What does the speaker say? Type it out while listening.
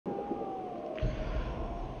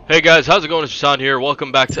Hey guys, how's it going? It's Sean here.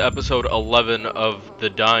 Welcome back to episode 11 of the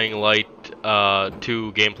Dying Light 2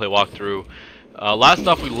 gameplay walkthrough. Last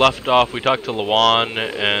off, we left off, we talked to Lawan,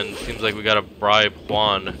 and it seems like we gotta bribe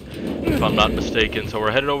Juan, if I'm not mistaken. So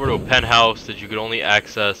we're headed over to a penthouse that you could only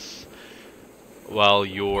access while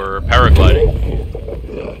you're paragliding.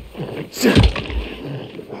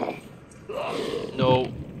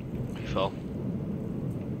 No, he fell.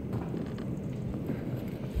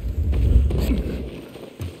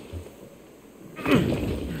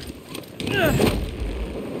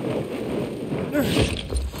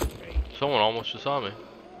 Someone almost just saw me.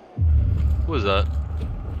 Who is that?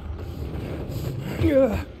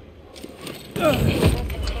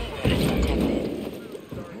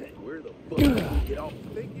 Where the fuck did you get off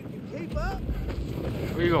thinking you keep up?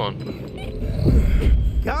 Where are you going?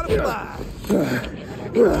 Gotta fly.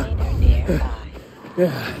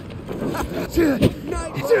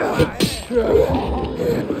 Night fly.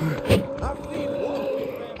 I've seen one.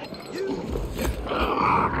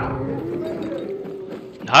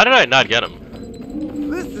 How did I not get him?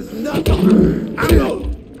 This is nothing. I'm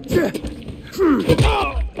going.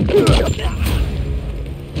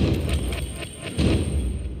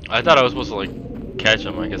 I thought I was supposed to like catch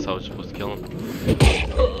him. I guess I was supposed to kill him.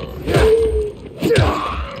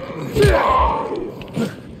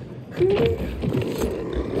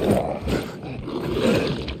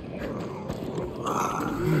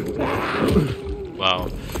 Wow.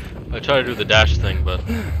 I tried to do the dash thing, but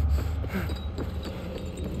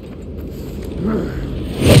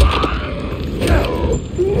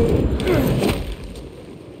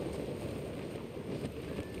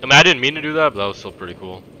I mean, I didn't mean to do that, but that was still pretty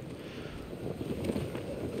cool.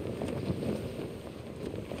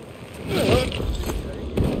 The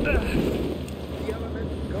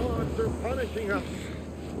element gods are punishing us.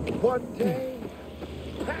 One day,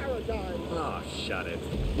 paradise. Oh, shut it.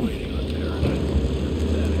 Waiting on paradise.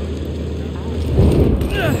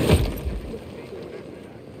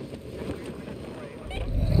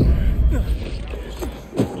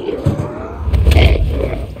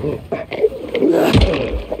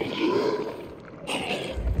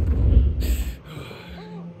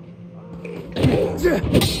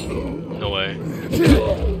 No way.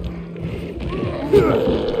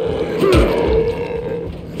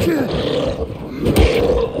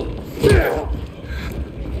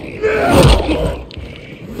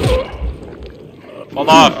 Fall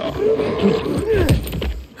off.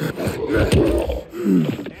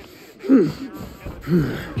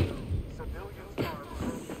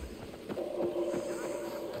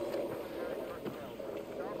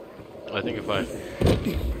 I think if I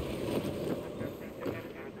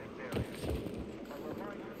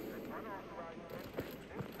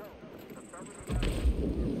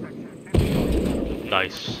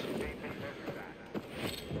nice.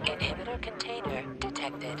 Inhibitor container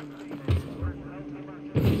detected.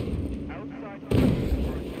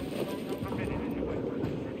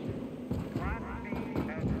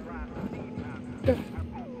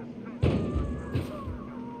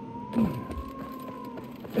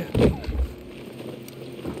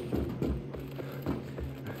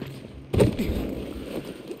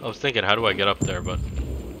 I was thinking, how do I get up there? But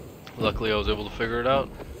luckily, I was able to figure it out.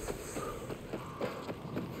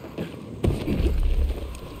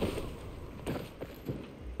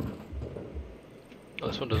 Oh,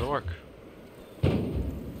 this one doesn't work.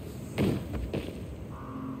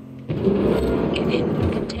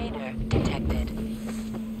 Inhibitor container detected.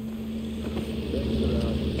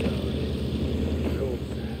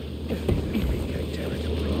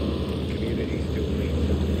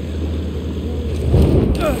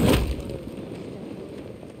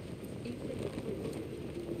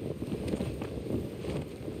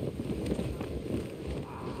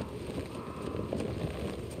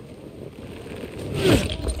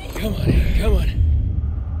 Come on.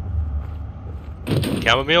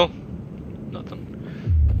 Chamomile? Nothing.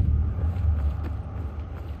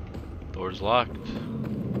 Door's locked.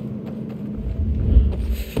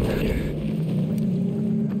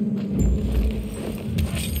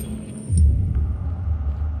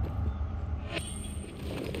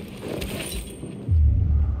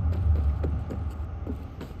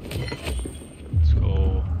 Let's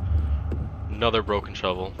go. Another broken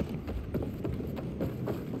shovel.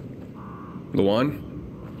 Lawan?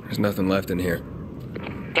 There's nothing left in here.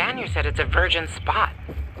 Daniel said it's a virgin spot.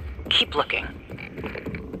 Keep looking.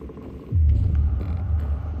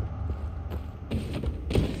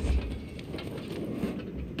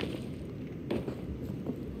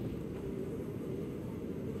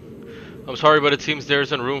 I'm sorry, but it seems there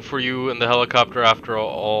isn't room for you in the helicopter after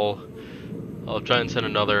all. I'll try and send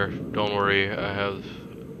another. Don't worry, I have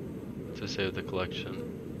to save the collection.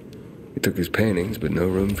 He took his paintings, but no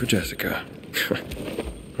room for Jessica.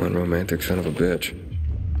 One romantic son of a bitch.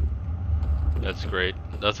 That's great.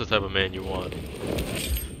 That's the type of man you want.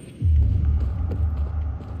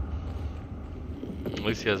 At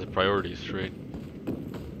least he has his priorities straight.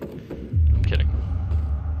 I'm kidding.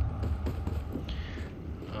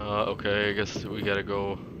 Okay, I guess we gotta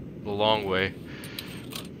go the long way.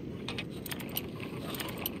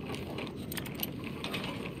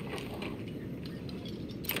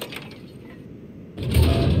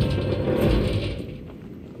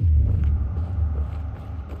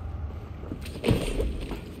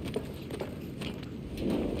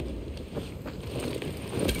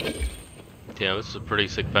 Damn, this is a pretty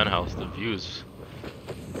sick penthouse. The views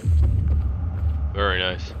very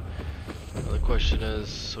nice. Now the question is,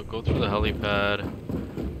 so go through the helipad.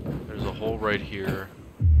 There's a hole right here.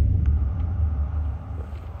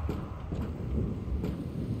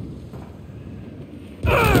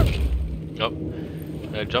 Oh,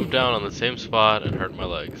 I jumped down on the same spot and hurt my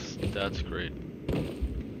legs. That's great.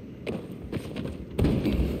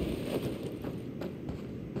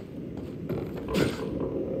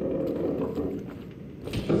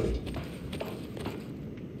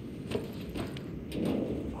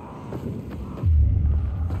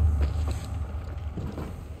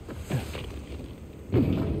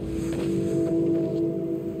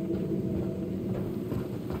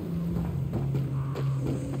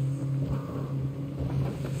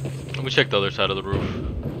 Let me check the other side of the roof.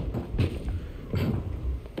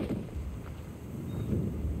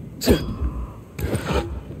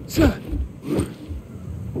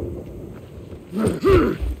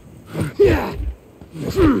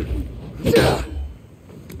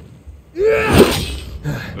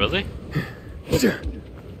 Really?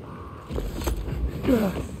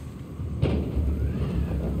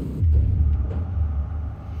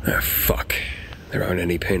 Ah, fuck. There aren't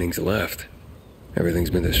any paintings left. Everything's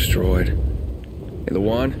been destroyed. Hey,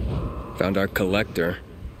 Luan? Found our collector,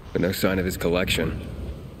 but no sign of his collection.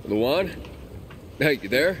 Luan? Hey, you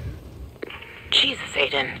there? Jesus,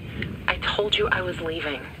 Aiden. I told you I was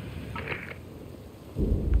leaving.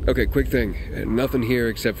 Okay, quick thing. Nothing here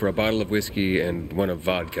except for a bottle of whiskey and one of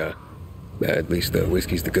vodka. At least the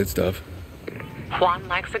whiskey's the good stuff. Juan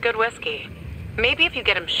likes a good whiskey. Maybe if you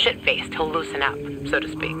get him shit-faced, he'll loosen up, so to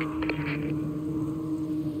speak.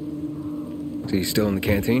 So he's still in the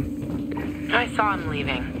canteen? I saw him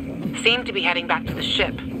leaving. Seemed to be heading back to the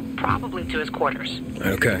ship, probably to his quarters.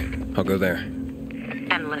 Okay, I'll go there.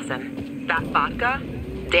 And listen, that vodka,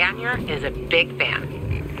 Daniel is a big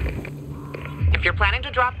fan. If you're planning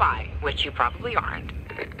to drop by, which you probably aren't,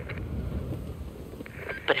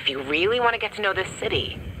 but if you really want to get to know this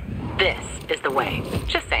city, this is the way.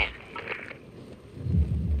 Just saying.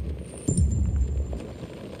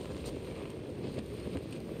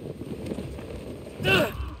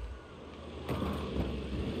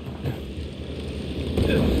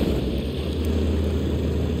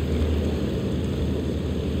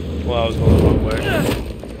 Well, I was going the wrong way.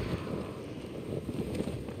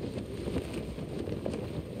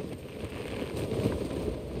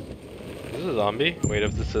 Is this a zombie? Wait,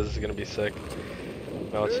 if this is gonna be sick.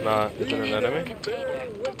 No, it's not. Is it an enemy?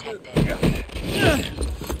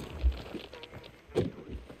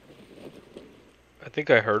 I think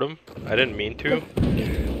I heard him. I didn't mean to.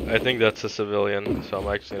 I think that's a civilian, so I'm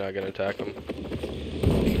actually not gonna attack him.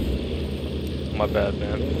 My bad,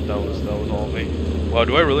 man. That was all me. Wow,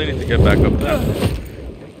 do I really need to get back up there?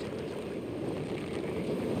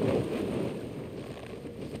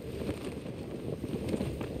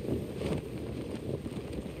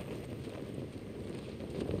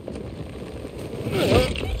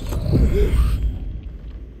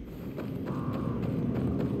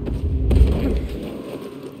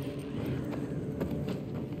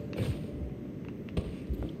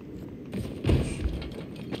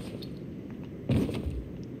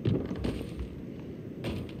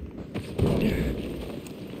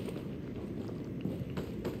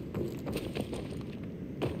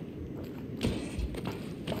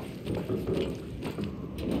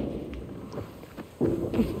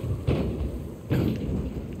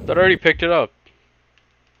 That already picked it up.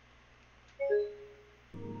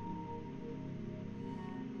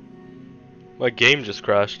 My game just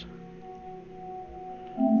crashed.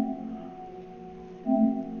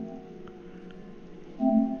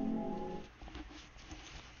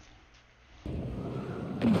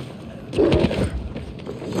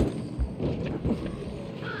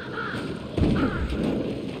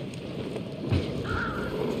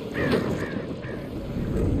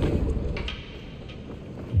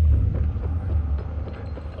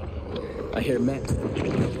 I hear Matt.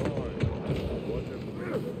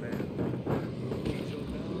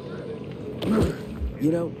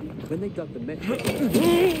 You know, when they got the metro...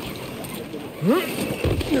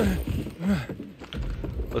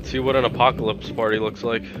 Let's see what an apocalypse party looks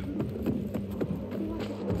like.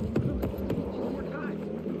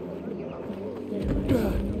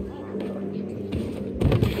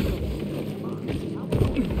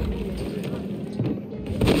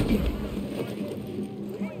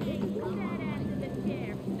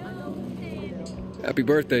 Happy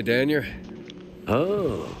birthday, Daniel.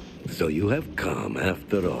 Oh, so you have come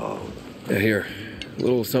after all. Yeah, here. A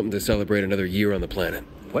little something to celebrate another year on the planet.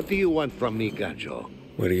 What do you want from me, Gacho?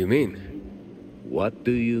 What do you mean? What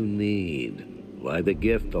do you need? Why the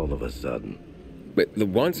gift all of a sudden? But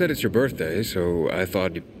Juan said it's your birthday, so I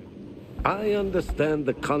thought you... I understand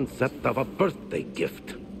the concept of a birthday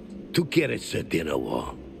gift. Tu quieres ser dinner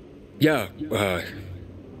war? Yeah,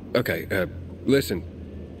 okay, listen.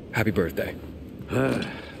 Happy birthday.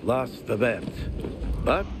 Lost the bet.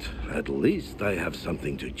 But at least I have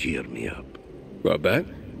something to cheer me up. What, bet?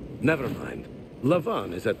 Never mind.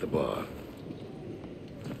 Lavon is at the bar.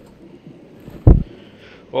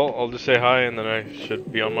 Well, I'll just say hi and then I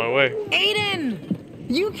should be on my way. Aiden!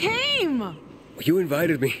 You came! You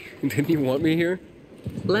invited me. Didn't you want me here?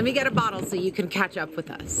 Let me get a bottle so you can catch up with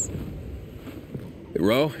us.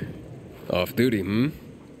 Ro? Off duty, hmm?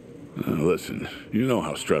 Listen, you know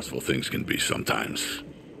how stressful things can be sometimes.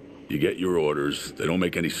 You get your orders, they don't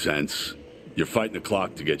make any sense. You're fighting the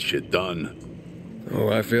clock to get shit done. Oh,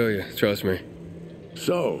 I feel you. Trust me.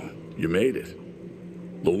 So, you made it.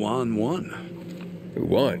 Luan won. Who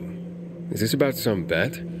won? Is this about some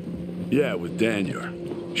bet? Yeah, with Daniel.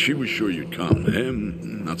 She was sure you'd come.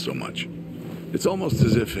 Him, not so much. It's almost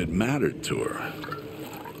as if it mattered to her.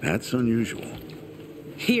 That's unusual.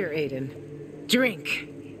 Here, Aiden. Drink.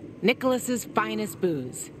 Nicholas's finest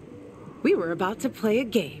booze. We were about to play a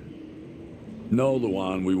game. No,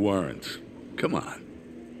 Luan, we weren't. Come on.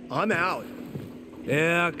 I'm out.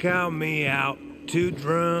 Yeah, count me out. Too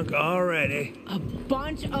drunk already. A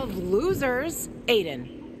bunch of losers.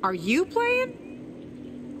 Aiden, are you playing?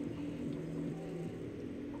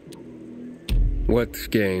 What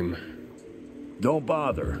game? Don't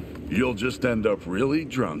bother. You'll just end up really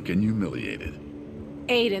drunk and humiliated.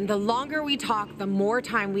 Aiden, the longer we talk, the more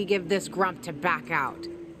time we give this grump to back out.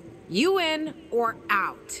 You in or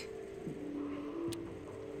out?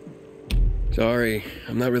 Sorry,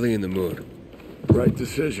 I'm not really in the mood. Right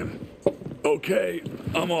decision. Okay,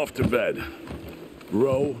 I'm off to bed.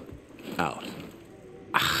 Row out.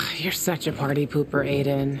 You're such a party pooper,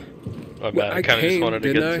 Aiden. My bad. Well, I kind of just came, wanted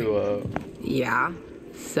to get didn't to Yeah,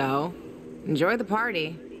 so enjoy the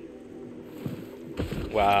party.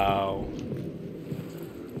 Wow.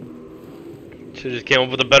 Should've just came up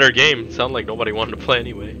with a better game. Sounded like nobody wanted to play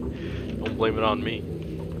anyway. Don't blame it on me.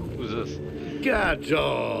 Who's this?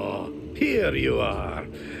 Gacho, here you are.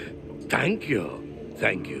 Thank you.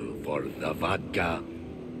 Thank you for the vodka.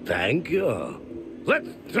 Thank you. Let's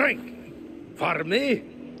drink. For me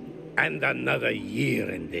and another year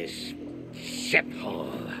in this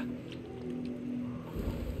shithole.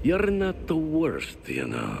 You're not the worst, you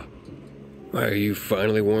know. Why, are you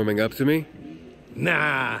finally warming up to me?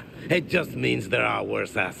 Nah, it just means there are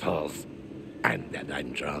worse assholes. And that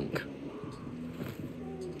I'm drunk.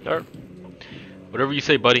 Alright. Whatever you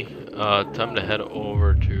say, buddy. Time to head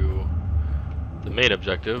over to the main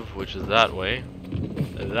objective, which is that way.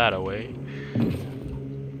 That away.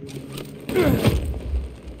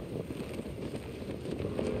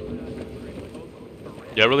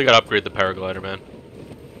 Yeah, I really gotta upgrade the paraglider, man.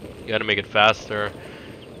 You gotta make it faster,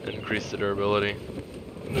 increase the durability.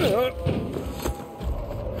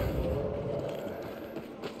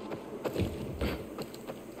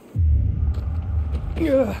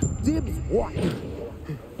 Dibs what?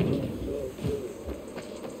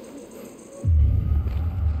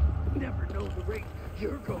 Never know the rate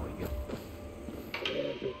you're going.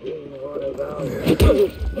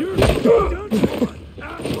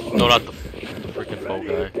 No, not the freaking bow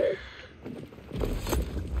guy.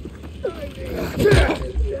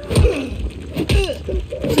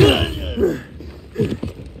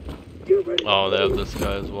 Oh, they have this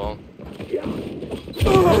guy as well.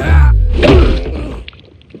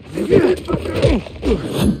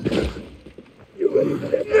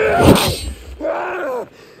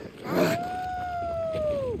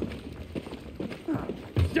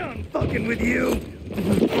 Done fucking with you.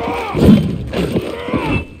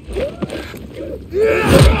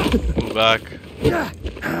 Move back.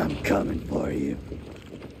 I'm coming for you.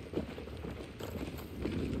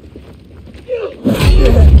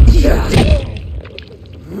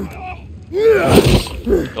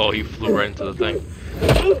 Oh, he flew right into the thing.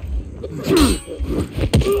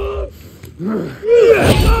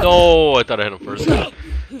 No, I thought I hit him first.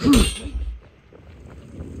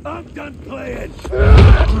 I'm done playing.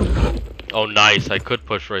 Oh, nice. I could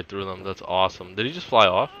push right through them. That's awesome. Did he just fly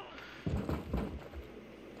off?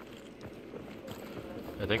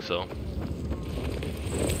 I think so.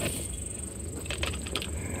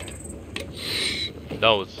 That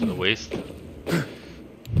was a waste.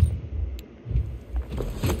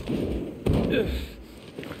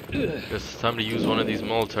 Guess it's time to use one of these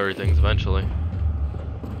military things eventually.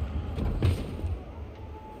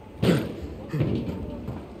 There's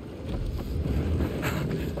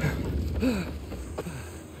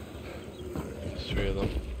 3 of them.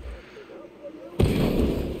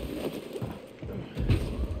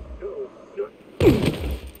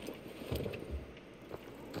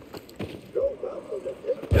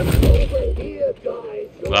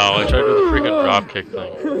 Wow, I tried with the freaking dropkick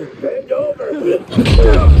thing. Bend over.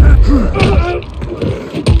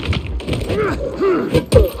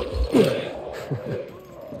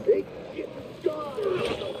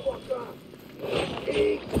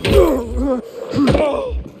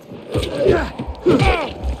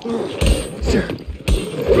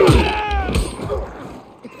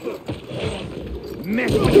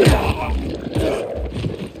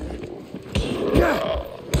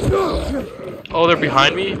 Oh, they're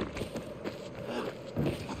behind me?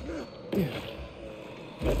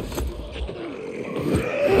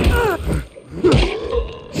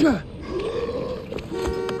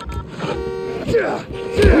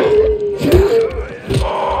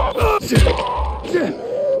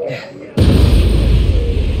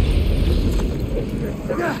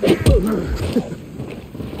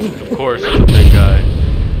 Of course, it's a big guy.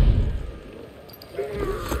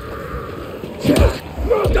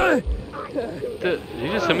 Did he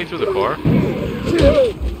just hit me through the car?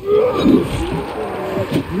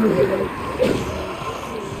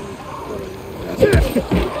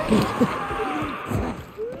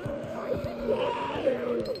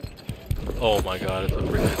 Oh my god,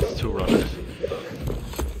 it's 2 runners.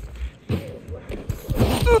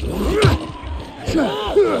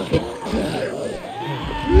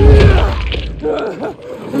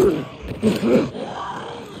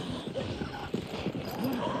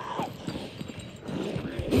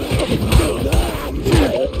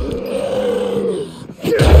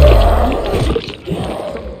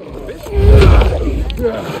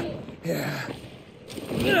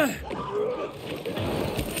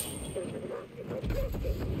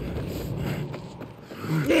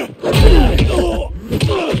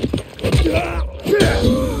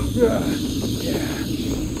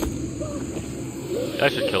 I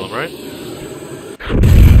should kill him, right?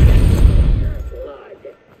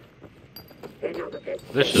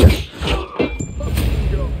 This should.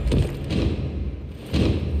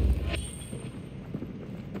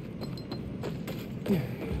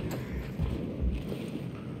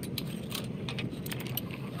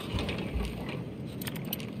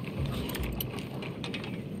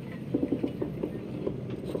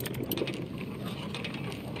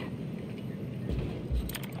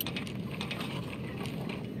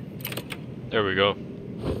 There we go.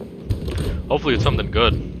 Hopefully it's something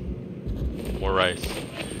good. More rice.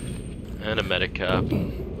 And a medic cap.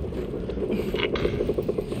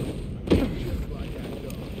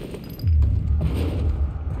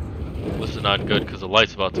 This is not good because the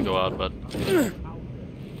light's about to go out, but...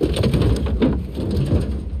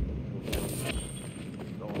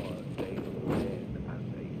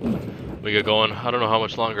 we get going. I don't know how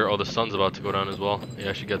much longer. Oh, the sun's about to go down as well. Yeah,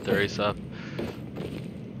 I should get there ASAP.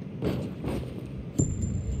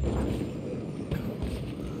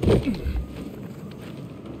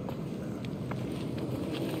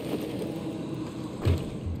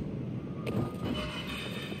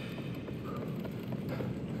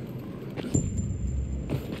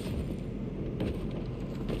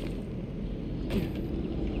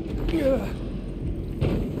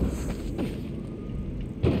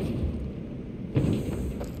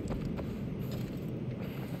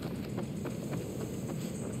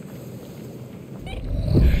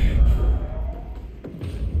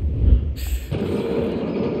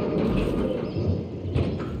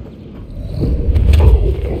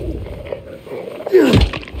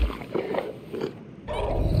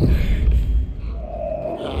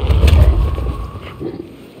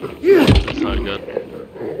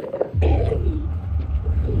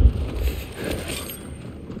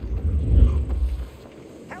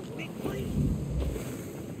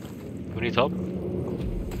 Who needs help?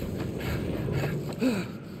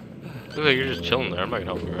 Looks like you're just chilling there. I'm not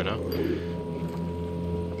gonna help you right now.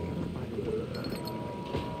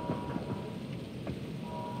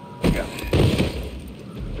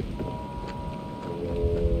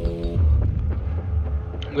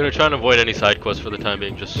 gonna try and avoid any side quests for the time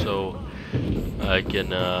being, just so I can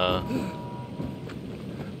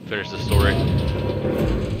finish the story.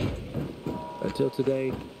 Until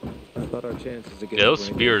today, I thought our chances to get Yeah, those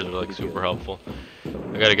spears are like super helpful.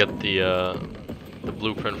 I gotta get the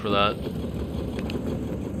blueprint for that.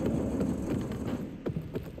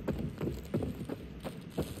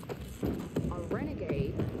 A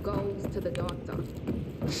renegade goes to the doctor.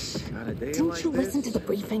 On a day Didn't like you listen this, to the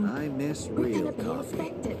briefing? I miss We're real gonna be coffee.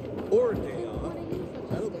 inspected. Or a day off.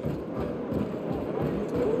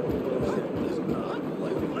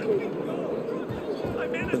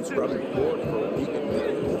 Been scrubbing floors for a week.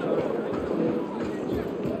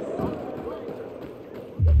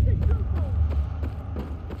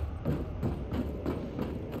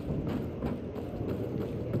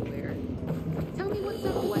 Where? Tell me what's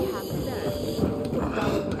up. What happened there?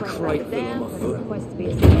 Crikey, I'm a foot. Request to be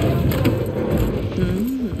assisted.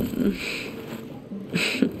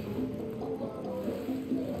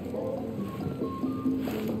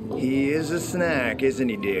 He is a snack, isn't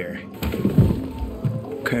he, dear?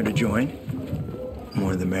 Care to join?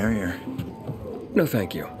 More the merrier. No,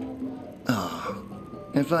 thank you.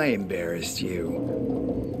 If I embarrassed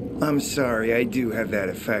you, I'm sorry, I do have that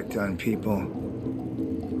effect on people.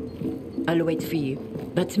 I'll wait for you,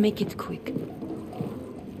 but make it quick.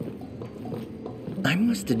 I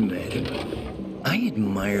must admit, I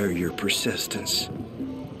admire your persistence.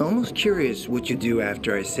 Almost curious what you do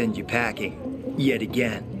after I send you packing, yet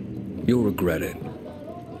again. You'll regret it.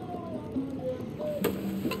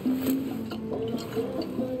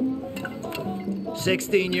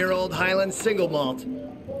 "16-year-old Highland single malt.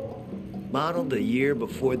 Bottled a year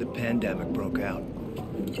before the pandemic broke out.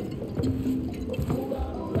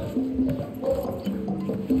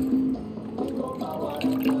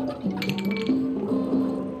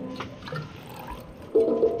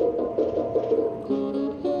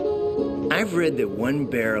 I've read that one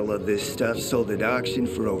barrel of this stuff sold at auction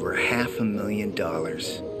for over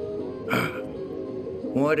 $500,000.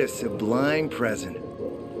 What a sublime present.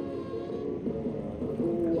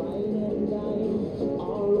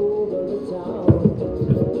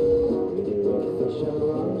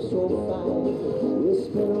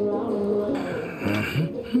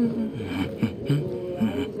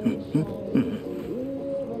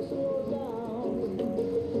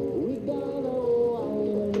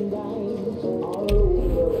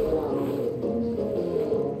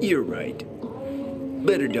 You're right.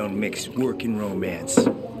 Better don't mix work and romance.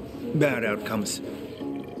 Bad outcomes.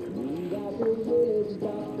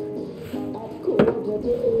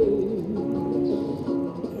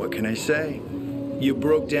 What can I say? You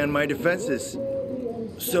broke down my defenses.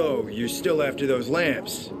 So, you're still after those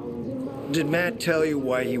lamps. Did Matt tell you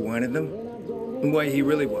why he wanted them? Why he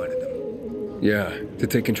really wanted them? Yeah, to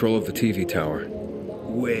take control of the TV tower.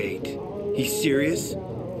 Wait, he's serious?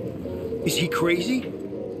 Is he crazy?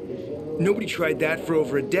 Nobody tried that for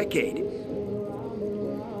over a decade.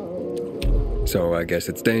 So I guess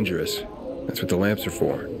it's dangerous. That's what the lamps are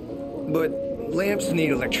for. But lamps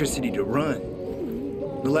need electricity to run.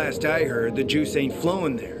 The last I heard, the juice ain't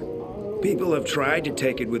flowing there. People have tried to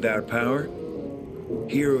take it without power.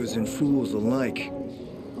 Heroes and fools alike.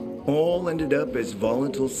 All ended up as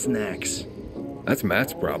volatile snacks. That's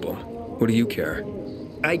Matt's problem. What do you care?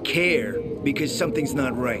 I care because something's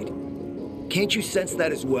not right. Can't you sense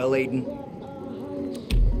that as well, Aiden?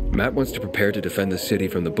 Matt wants to prepare to defend the city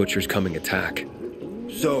from the Butcher's coming attack.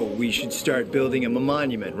 So we should start building him a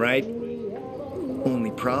monument, right?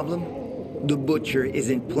 Only problem? The Butcher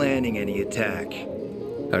isn't planning any attack.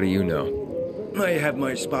 How do you know? I have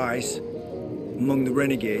my spies. Among the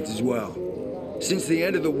renegades as well. Since the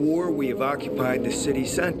end of the war, we have occupied the city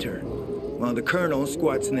center, while the Colonel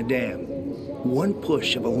squats in the dam. One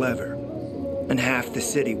push of a lever, and half the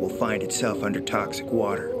city will find itself under toxic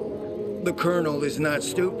water. The Colonel is not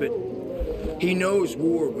stupid. He knows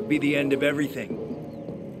war would be the end of everything.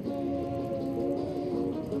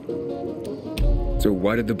 So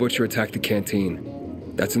why did the Butcher attack the canteen?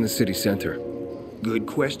 That's in the city center. Good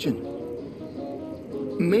question.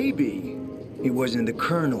 Maybe it wasn't the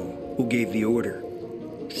Colonel who gave the order.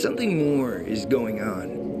 Something more is going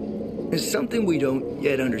on. There's something we don't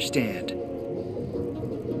yet understand.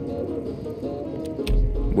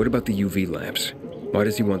 What about the UV lamps? Why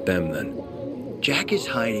does he want them then? Jack is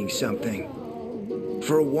hiding something.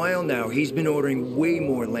 For a while now, he's been ordering way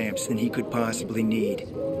more lamps than he could possibly need.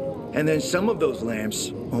 And then some of those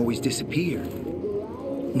lamps always disappear.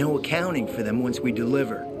 No accounting for them once we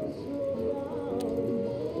deliver.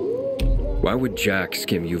 Why would Jack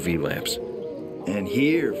skim UV lamps? And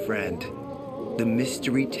here, friend, the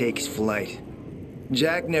mystery takes flight.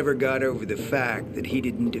 Jack never got over the fact that he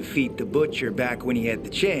didn't defeat the Butcher back when he had the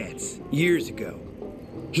chance, years ago.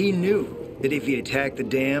 He knew that if he attacked the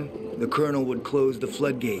dam, the Colonel would close the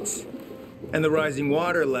floodgates. And the rising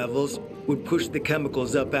water levels would push the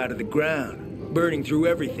chemicals up out of the ground, burning through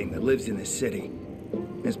everything that lives in the city.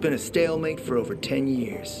 It's been a stalemate for over 10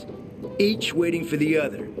 years, each waiting for the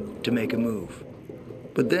other to make a move.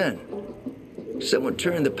 But then, someone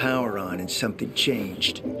turned the power on and something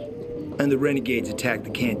changed. And the renegades attacked the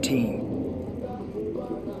canteen.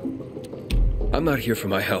 I'm not here for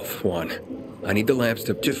my health, Juan. I need the lamps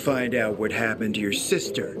To find out what happened to your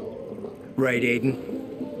sister. Right, Aiden?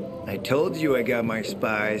 I told you I got my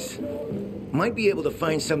spies. Might be able to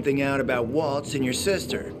find something out about Waltz and your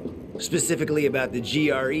sister. Specifically about the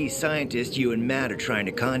GRE scientist you and Matt are trying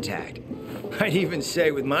to contact. I'd even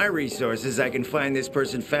say with my resources I can find this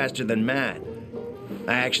person faster than Matt.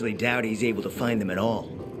 I actually doubt he's able to find them at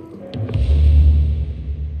all.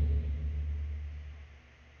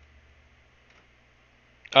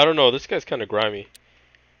 I don't know, this guy's kind of grimy.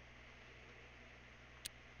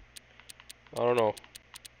 I don't know.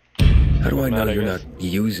 How do I know Matt, you're guess. not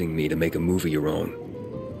using me to make a move of your own?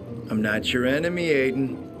 I'm not your enemy,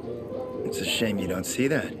 Aiden. It's a shame you don't see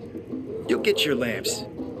that. You'll get your lamps.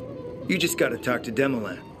 You just gotta talk to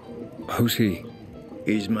Demolan. Who's he?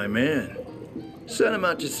 He's my man. Sent him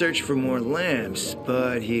out to search for more lamps,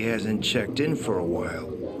 but he hasn't checked in for a while.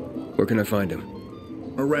 Where can I find him?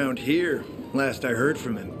 Around here, last I heard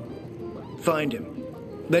from him. Find him.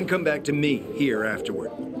 Then come back to me here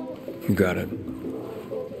afterward. You got it.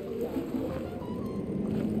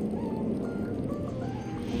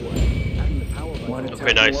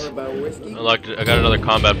 Okay, nice. I got another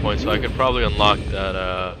combat point, so I could probably unlock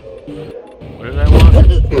that, what did I want? That's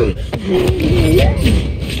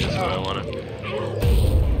what I wanted.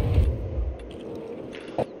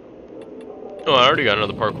 Oh, I already got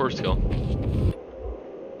another parkour skill.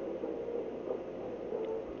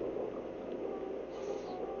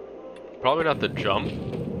 Probably not the jump.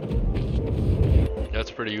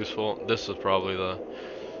 That's pretty useful. This is probably the...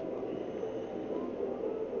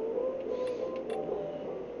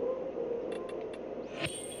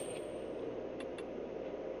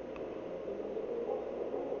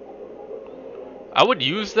 I would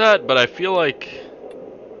use that, but I feel like...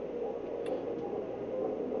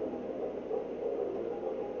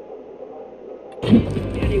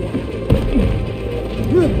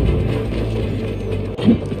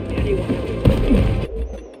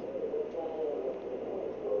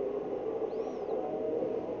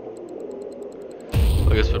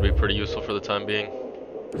 I guess it would be pretty useful for the time being.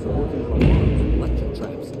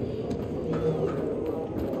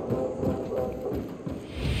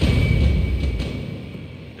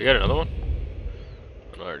 You got another one?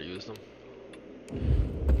 I already used them.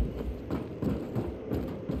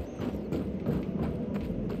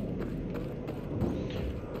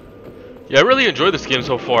 Yeah, I really enjoyed this game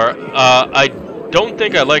so far. I don't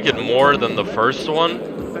think I like it more than the first one,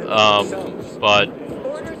 but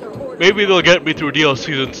maybe they'll get me through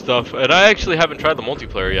DLCs and stuff. And I actually haven't tried the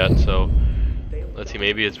multiplayer yet, so let's see,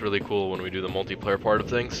 maybe it's really cool when we do the multiplayer part of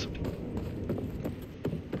things.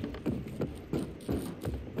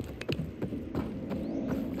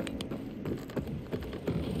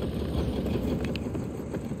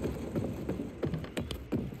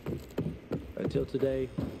 Until today,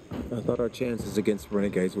 I thought our chances against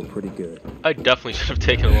renegades were pretty good. I definitely should have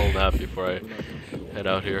taken a little nap before I head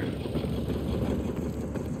out here.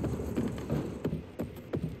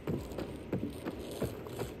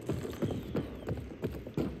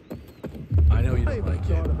 I know you don't like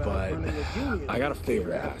it, but I got a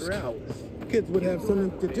favor to ask. Kids would have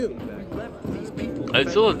something to do. I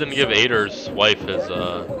still didn't give Ader's wife his,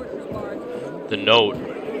 the note.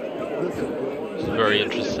 It's very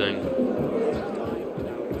interesting.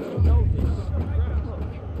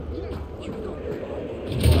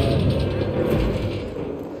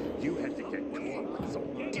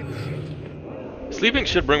 Sleeping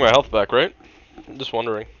should bring my health back, right? I'm just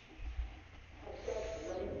wondering.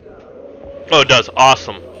 Oh, it does.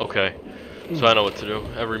 Awesome. Okay. So I know what to do.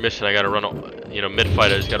 Every mission I gotta run, you know,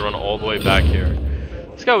 mid-fight I just gotta run all the way back here.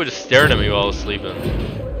 This guy was just staring at me while I was sleeping.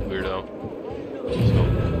 Weirdo.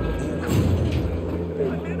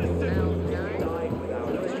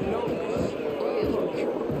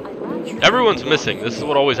 Everyone's missing. This is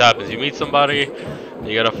what always happens. You meet somebody, and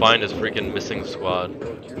you gotta find his freaking missing squad.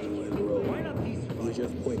 You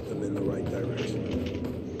just point them in the right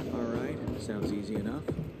direction. All right, sounds easy enough.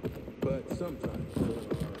 But sometimes.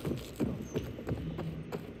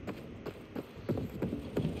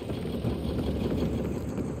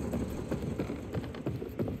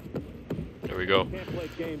 There we go. Can't play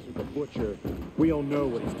games with the butcher. We all know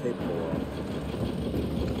what he's capable of.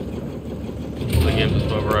 Play games with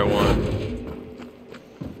whoever I want.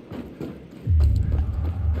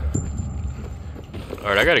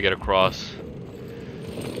 Alright, I gotta get across.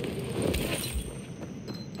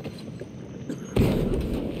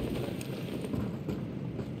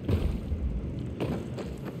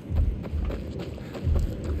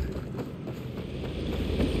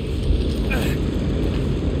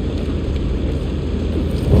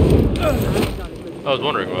 I was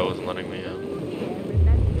wondering why it wasn't letting me out.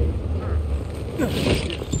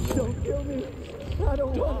 Don't kill me. I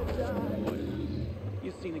don't want to die.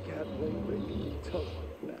 You seen a cat lately? Tell me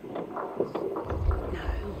that. No,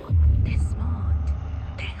 they're smart.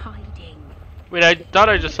 They're hiding. Wait, I thought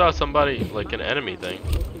I just saw somebody, like an enemy thing.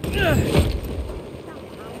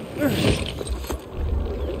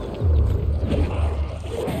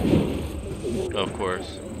 Of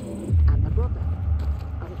course. And my brother.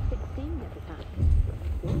 I was 16 at the time.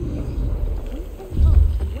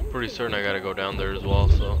 Pretty certain I gotta go down there as well,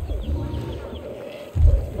 so.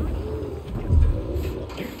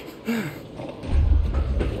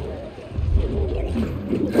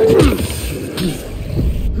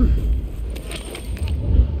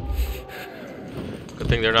 Good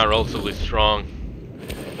thing they're not relatively strong.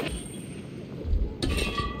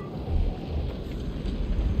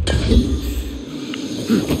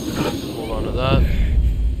 Hold on to that.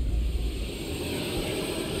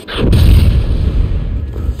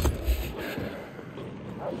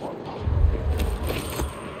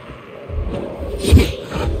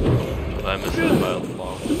 I missed it by a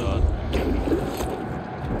long shot.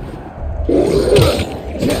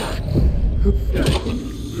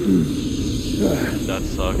 That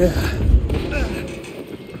sucks.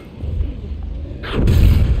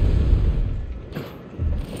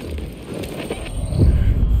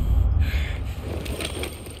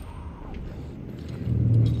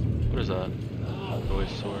 What is that?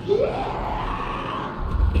 Noise source.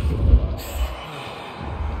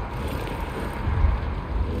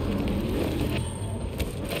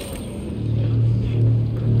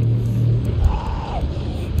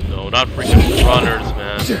 No, not freaking runners,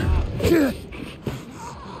 man.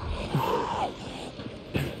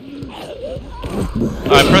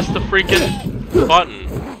 I pressed the freaking button.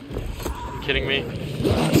 Are you kidding me?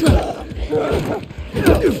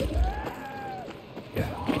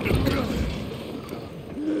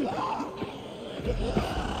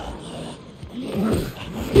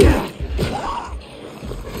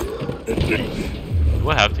 Do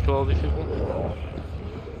I have to kill all these people?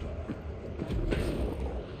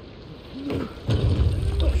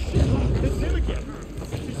 It's him again.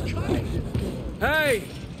 He's coming. Hey!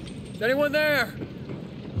 Is anyone there?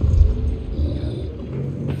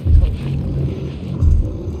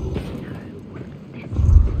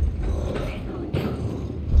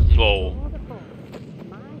 Whoa.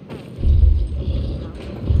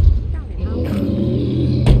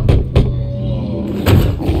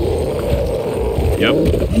 Yep.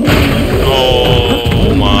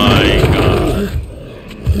 Oh my god.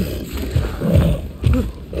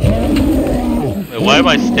 Wait, why am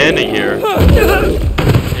I standing here?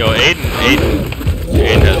 Yo, Aiden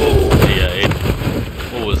has, yeah, Aiden.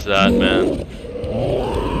 What was that, man?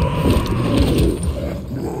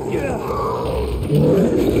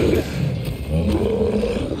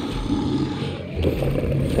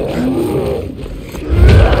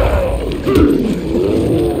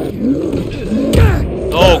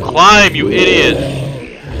 Oh, climb, you idiot!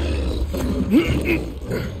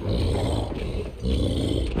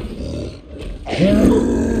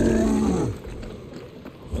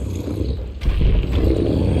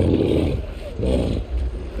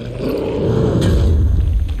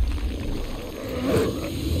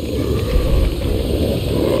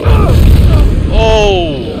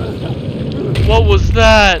 Oh! What was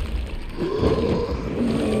that?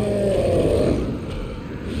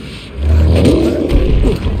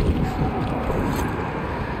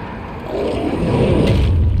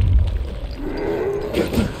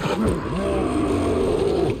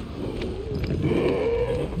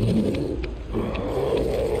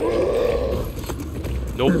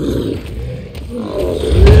 Nope.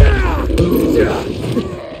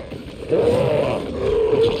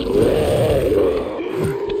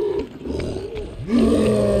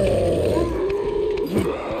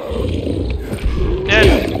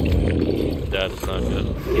 That's not good.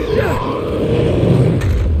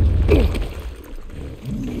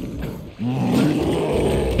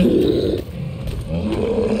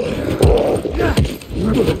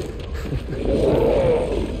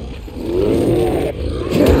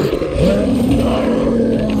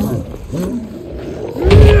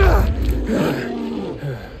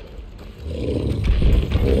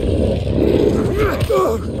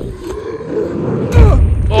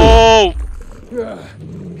 Oh!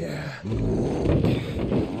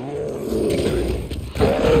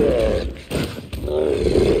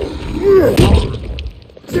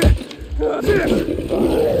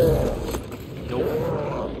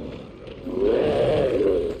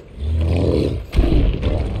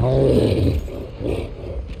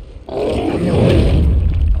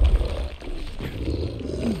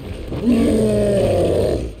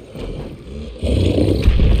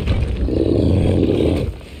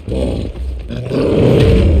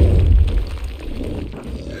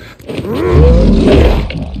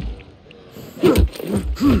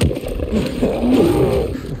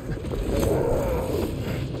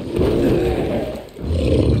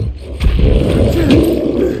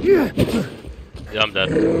 Yeah, I'm dead.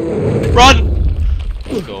 Run!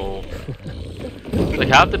 Let's go. It's like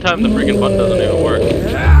half the time the freaking button doesn't even work.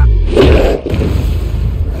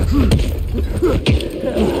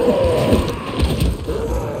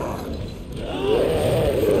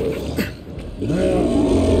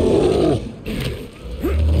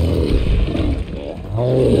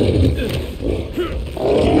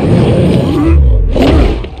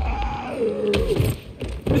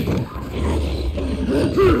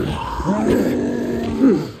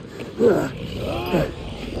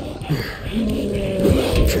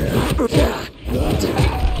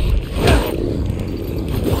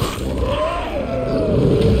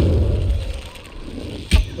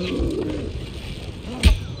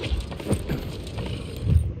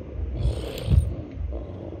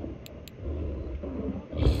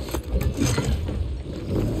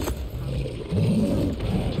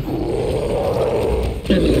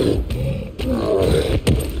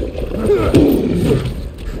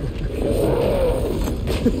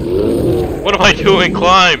 What am I doing?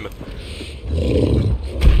 Climb!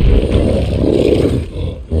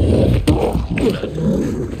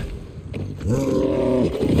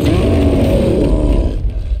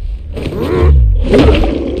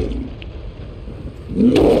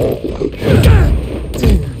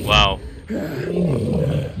 Wow.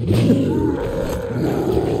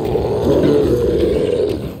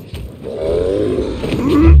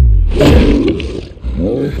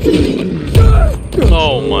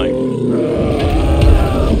 Oh my.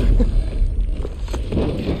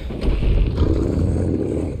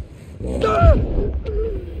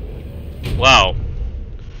 Wow.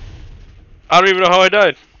 I don't even know how I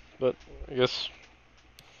died, but I guess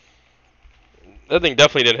that thing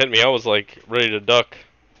definitely didn't hit me. I was like ready to duck.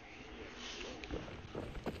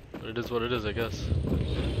 But it is what it is, I guess.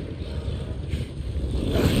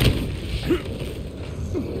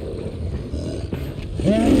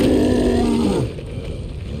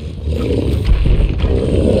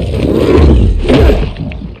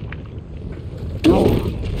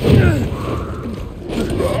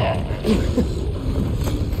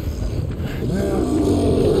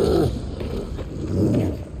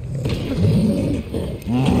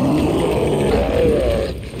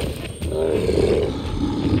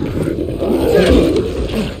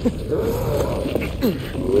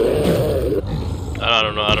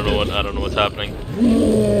 I don't know what's happening.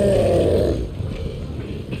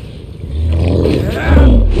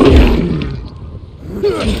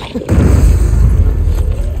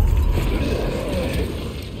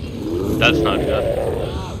 That's not good.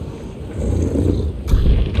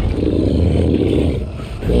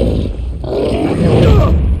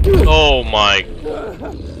 Oh my.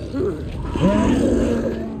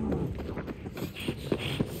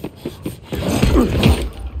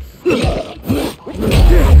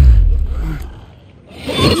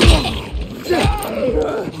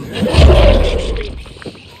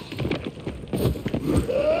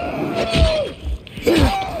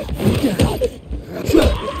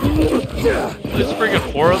 There's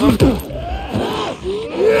freaking 4 of them?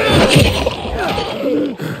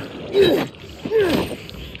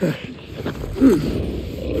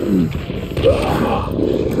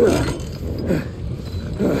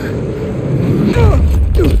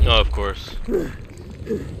 Oh, of course.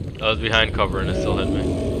 I was behind cover and it still hit me.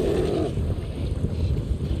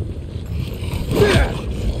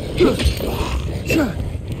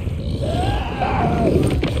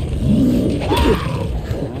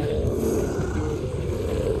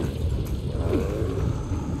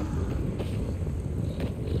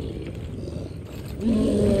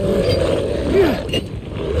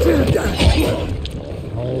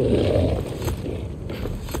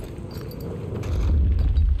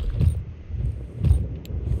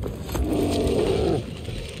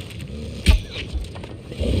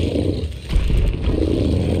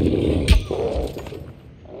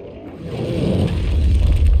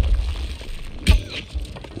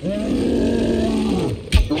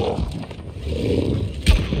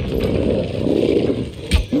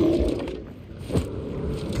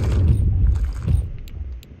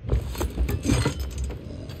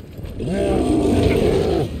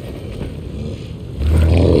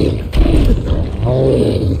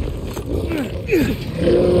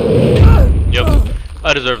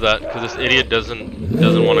 I deserve that because this idiot doesn't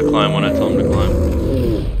want to climb when I tell him to climb.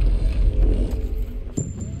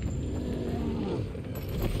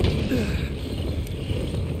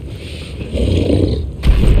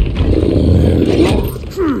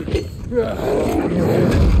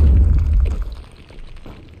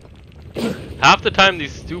 Half the time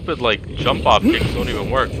these stupid like jump off kicks don't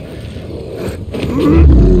even work.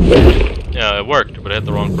 Yeah, it worked, but I hit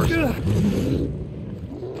the wrong person.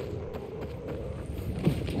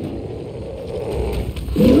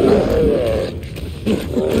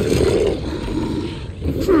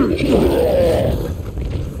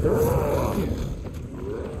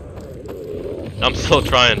 I'm still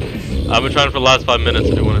trying. I've been trying for the last 5 minutes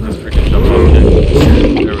to do one of these freaking jump off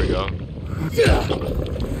kicks. There we go.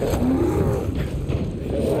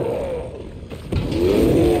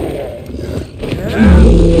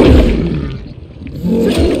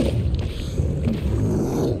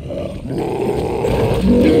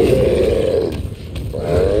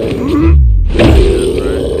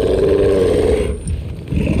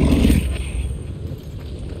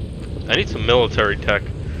 I need some military tech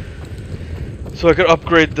so I could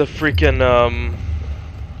upgrade the freaking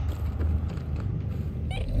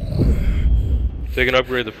so I can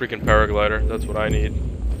upgrade the freaking paraglider. That's what I need.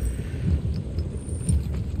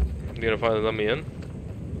 You gonna finally let me in?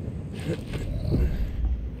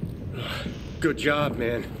 Good job,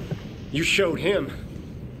 man. You showed him.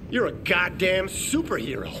 You're a goddamn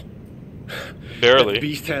superhero. Barely. That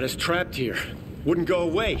beast had us trapped here. Wouldn't go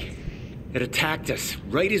away. It attacked us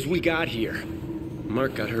right as we got here.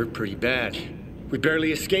 Mark got hurt pretty bad. We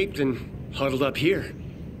barely escaped and huddled up here.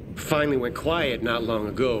 Finally went quiet not long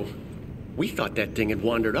ago. We thought that thing had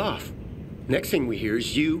wandered off. Next thing we hear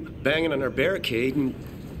is you banging on our barricade, and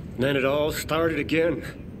then it all started again.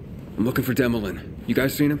 I'm looking for Demolin. You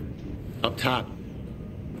guys seen him? Up top.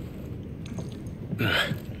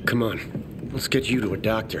 Come on. Let's get you to a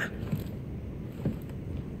doctor.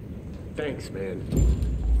 Thanks, man.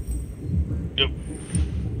 Yep.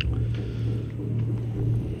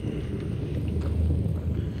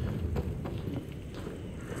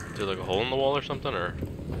 Is there like a hole in the wall or something, or?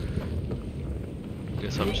 I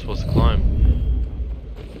guess I'm supposed to climb.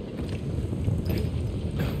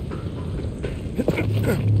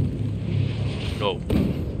 No.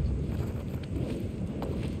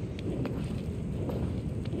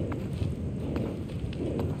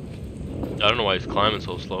 I don't know why he's climbing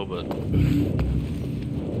so slow, but...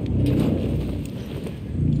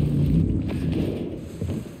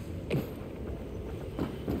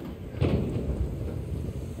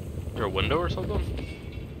 Is there a window or something?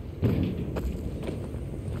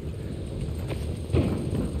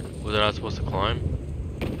 Was I not supposed to climb?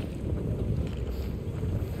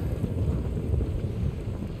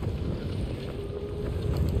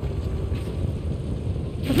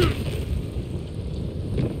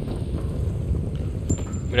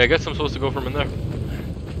 I mean, I guess I'm supposed to go from in there.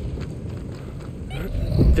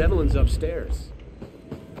 Demolin's upstairs.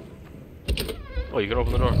 Oh, you can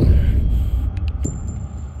open the door.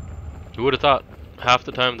 Who would have thought? Half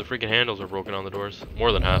the time the freaking handles are broken on the doors.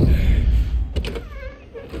 More than half.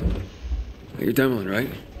 You're Demolin, right?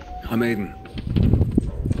 I'm Aiden.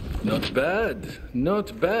 Not bad.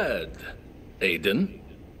 Not bad. Aiden.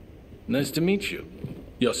 Nice to meet you.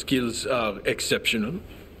 Your skills are exceptional.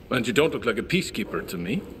 And you don't look like a peacekeeper to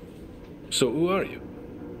me. So who are you?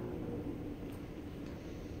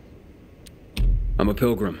 I'm a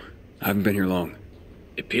pilgrim. I haven't been here long.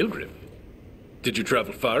 A pilgrim? Did you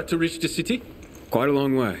travel far to reach the city? Quite a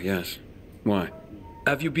long way, yes. Why?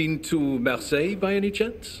 Have you been to Marseille by any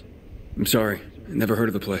chance? I'm sorry. I never heard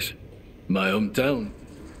of the place. My hometown.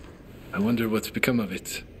 I wonder what's become of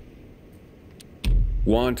it.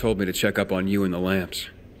 Juan told me to check up on you and the lamps.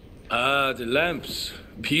 Ah, the lamps.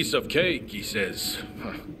 Piece of cake, he says.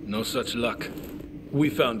 Huh, no such luck. We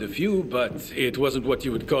found a few, but it wasn't what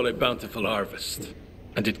you would call a bountiful harvest.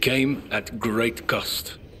 And it came at great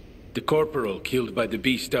cost. The corporal killed by the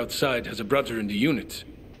beast outside has a brother in the unit.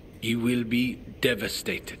 He will be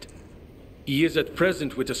devastated. He is at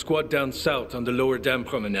present with a squad down south on the lower dam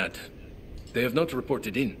promenade. They have not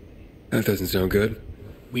reported in. That doesn't sound good.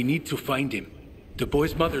 We need to find him. The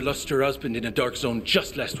boy's mother lost her husband in a dark zone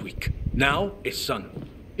just last week. Now, a son.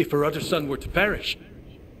 If her other son were to perish,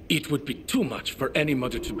 it would be too much for any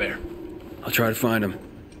mother to bear. I'll try to find him.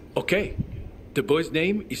 Okay. The boy's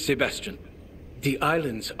name is Sebastian. The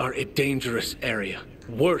islands are a dangerous area.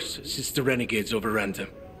 Worse since the renegades overran them.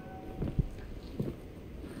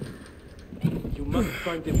 You must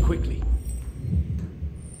find him quickly.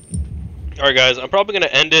 Alright guys, I'm probably going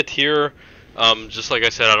to end it here. Just like I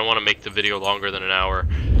said, I don't want to make the video longer than an hour.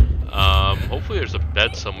 Hopefully there's a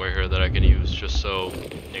bed somewhere here that I can use just so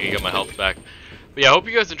I can get my health back. But yeah, I hope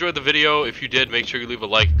you guys enjoyed the video. If you did, make sure you leave a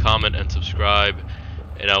like, comment, and subscribe.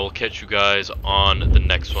 And I will catch you guys on the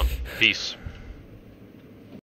next one. Peace.